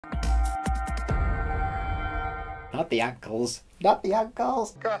Not the uncles. Not the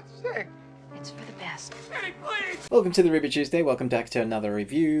uncles. God's sake. It's for the best. Hey, please. Welcome to the Ruby Tuesday. Welcome back to another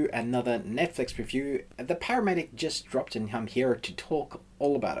review, another Netflix review. The Paramedic just dropped and I'm here to talk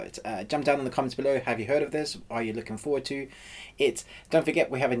all about it. Jump down in the comments below. Have you heard of this? Are you looking forward to it? Don't forget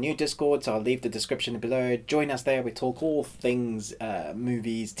we have a new Discord, so I'll leave the description below. Join us there. We talk all things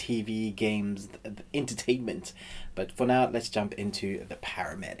movies, TV, games, entertainment. But for now, let's jump into The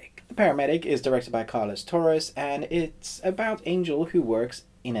Paramedic. The Paramedic is directed by Thurs, and it's about Angel, who works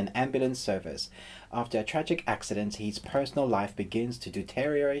in an ambulance service. After a tragic accident, his personal life begins to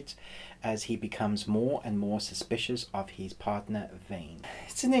deteriorate as he becomes more and more suspicious of his partner, Vane.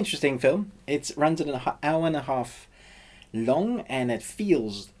 It's an interesting film. It runs an hour and a half long, and it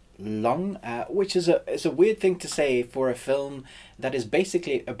feels long, which is a weird thing to say for a film that is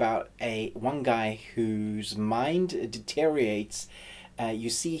basically about one guy whose mind deteriorates.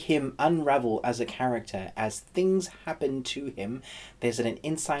 You see him unravel as a character as things happen to him. There's an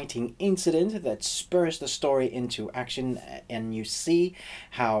inciting incident that spurs the story into action, and you see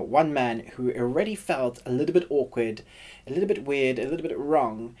how one man who already felt a little bit awkward, a little bit weird, a little bit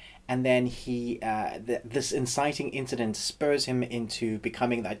wrong, and then this inciting incident spurs him into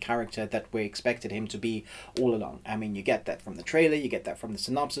becoming that character that we expected him to be all along. I mean, you get that from the trailer, you get that from the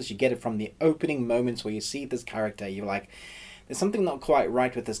synopsis, you get it from the opening moments where you see this character. You're like, there's something not quite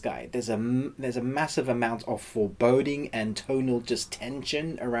right with this guy. There's a massive amount of foreboding and tonal just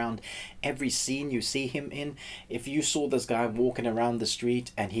tension around every scene you see him in. If you saw this guy walking around the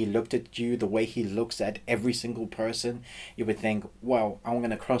street and he looked at you the way he looks at every single person, you would think, well, I'm going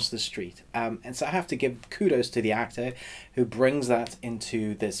to cross the street. And so I have to give kudos to the actor who brings that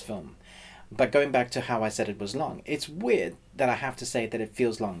into this film. But going back to how I said it was long, it's weird that I have to say that it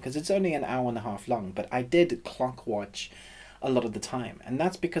feels long, because it's only an hour and a half long, but I did clock watch a lot of the time, and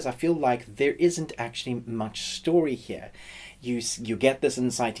that's because I feel like there isn't actually much story here. You get this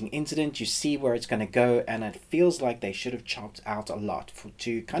inciting incident, you see where it's going to go, and it feels like they should have chopped out a lot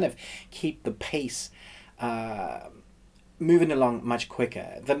to kind of keep the pace moving along much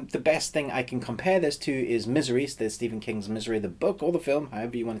quicker. The best thing I can compare this to is Misery. There's Stephen King's Misery, the book or the film,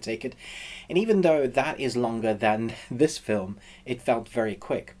 however you want to take it. And even though that is longer than this film, it felt very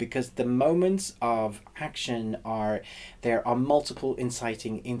quick, because the moments of action there are multiple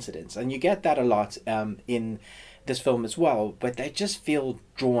inciting incidents, and you get that a lot in this film as well, but they just feel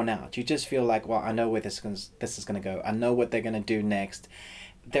drawn out. You just feel like, well, I know where this is going to go. I know what they're going to do next.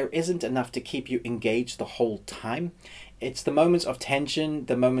 There isn't enough to keep you engaged the whole time. It's the moments of tension,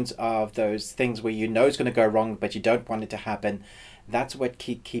 the moments of those things where you know it's going to go wrong, but you don't want it to happen. That's what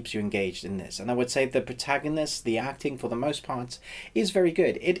keeps you engaged in this. And I would say the protagonist, the acting for the most part, is very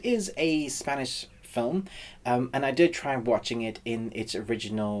good. It is a Spanish film, and I did try watching it in its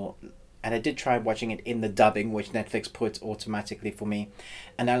original, and I did try watching it in the dubbing, which Netflix puts automatically for me.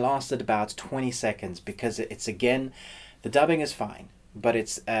 And I lasted about 20 seconds because it's, again, the dubbing is fine, but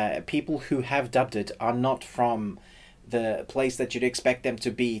it's people who have dubbed it are not from the place that you'd expect them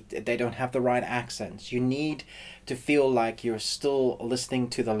to be. They don't have the right accents. You need to feel like you're still listening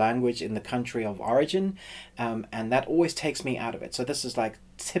to the language in the country of origin, and that always takes me out of it. So this is like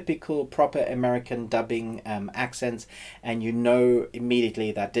typical proper American dubbing accents, and you know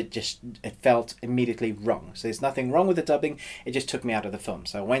immediately that it felt immediately wrong. So there's nothing wrong with the dubbing, it just took me out of the film.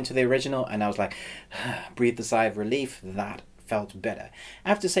 So I went to the original and I was like, breathe a sigh of relief. That felt better. I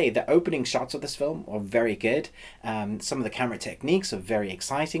have to say the opening shots of this film are very good. Some of the camera techniques are very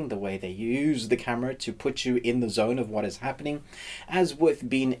exciting. The way they use the camera to put you in the zone of what is happening. As with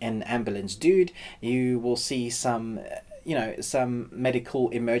being an ambulance dude, you will see some medical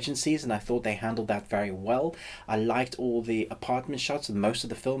emergencies, and I thought they handled that very well. I liked all the apartment shots, and most of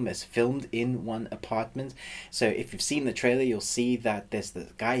the film is filmed in one apartment. So if you've seen the trailer, you'll see that there's the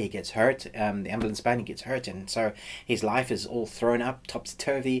guy, he gets hurt, the ambulance man, he gets hurt, and so his life is all thrown up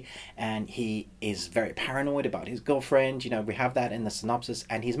topsy-turvy, and he is very paranoid about his girlfriend. We have that in the synopsis,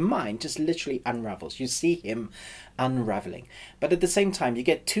 and his mind just literally unravels. You see him unraveling. But at the same time, you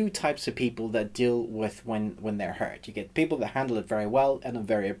get two types of people that deal with when they're hurt. You get people that handle it very well and are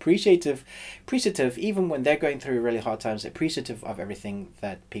very appreciative, even when they're going through really hard times, appreciative of everything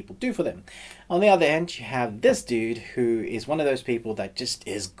that people do for them. On the other hand, you have this dude who is one of those people that just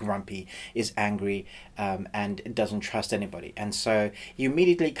is grumpy, is angry, and doesn't trust anybody. And so you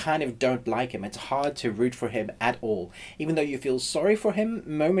immediately kind of don't like him. It's hard to root for him at all. Even though you feel sorry for him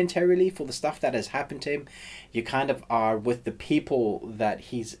momentarily for the stuff that has happened to him, you kind of are with the people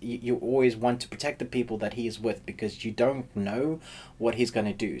that you always want to protect the people that he is with, because you don't know what he's going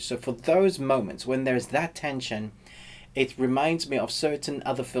to do. So for those moments when there's that tension, it reminds me of certain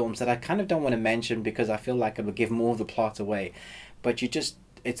other films that I kind of don't want to mention because I feel like it would give more of the plot away. But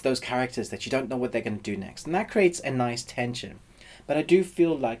it's those characters that you don't know what they're going to do next. And that creates a nice tension. But I do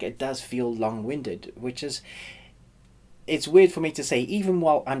feel like it does feel long-winded, which is... It's weird for me to say, even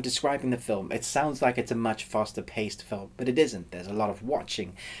while I'm describing the film, it sounds like it's a much faster paced film, but it isn't. There's a lot of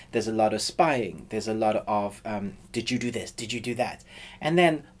watching, there's a lot of spying, there's a lot of, did you do this, did you do that? And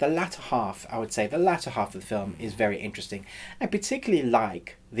then the latter half, I would say, the latter half of the film is very interesting. I particularly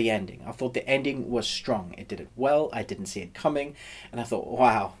like the ending. I thought the ending was strong. It did it well, I didn't see it coming, and I thought,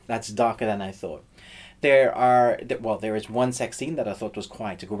 wow, that's darker than I thought. There is one sex scene that I thought was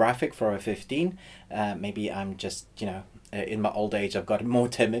quite graphic for a 15. Maybe I'm just, in my old age I've gotten more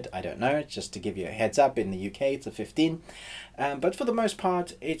timid. I don't know, just to give you a heads up, in the UK it's a 15. But for the most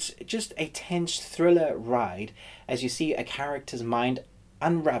part, it's just a tense thriller ride as you see a character's mind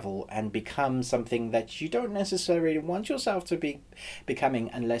unravel and become something that you don't necessarily want yourself to be becoming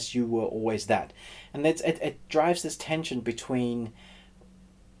unless you were always that. And it drives this tension between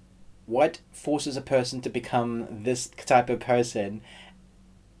what forces a person to become this type of person.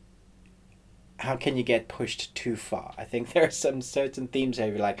 How can you get pushed too far? I think there are some certain themes here.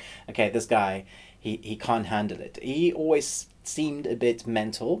 You're like, okay, this guy, he can't handle it. He always seemed a bit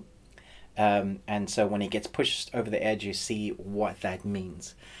mental. And so when he gets pushed over the edge, you see what that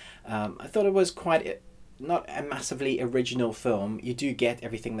means. I thought it was quite... not a massively original film. You do get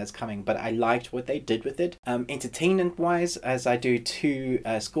everything that's coming, but I liked what they did with it. Entertainment wise, as I do two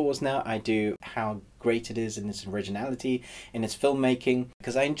scores now, I do how great it is in its originality, in its filmmaking,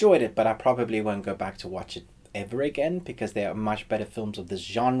 because I enjoyed it, but I probably won't go back to watch it ever again because there are much better films of this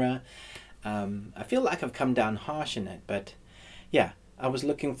genre. I feel like I've come down harsh in it, but yeah, I was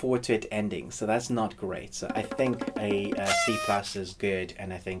looking forward to it ending, so that's not great. So I think a C+ is good,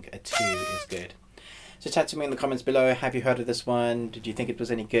 and I think a 2 is good. So chat to me in the comments below. Have you heard of this one? Did you think it was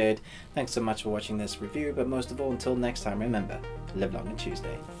any good? Thanks so much for watching this review, but most of all, until next time, remember, live long and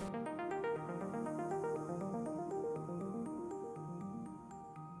Tuesday.